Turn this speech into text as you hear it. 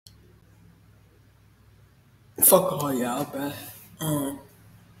Fuck all y'all, bruh.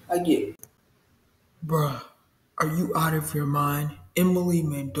 I get, bruh. Are you out of your mind? Emily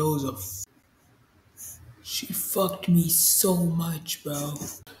Mendoza, she fucked me so much, bro.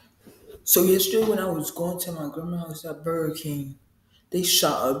 So yesterday when I was going to my grandma's house at Burger King, they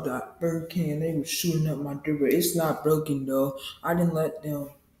shot up that Burger King and they were shooting up my door. It's not broken though. I didn't let them.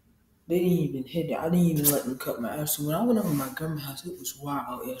 They didn't even hit it. I didn't even let them cut my ass. So when I went over to my grandma's house, it was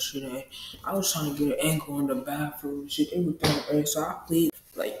wild yesterday. I was trying to get an ankle in the bathroom and shit. They were throwing air, so I played.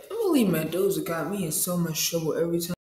 Like, Emily Mendoza got me in so much trouble every time.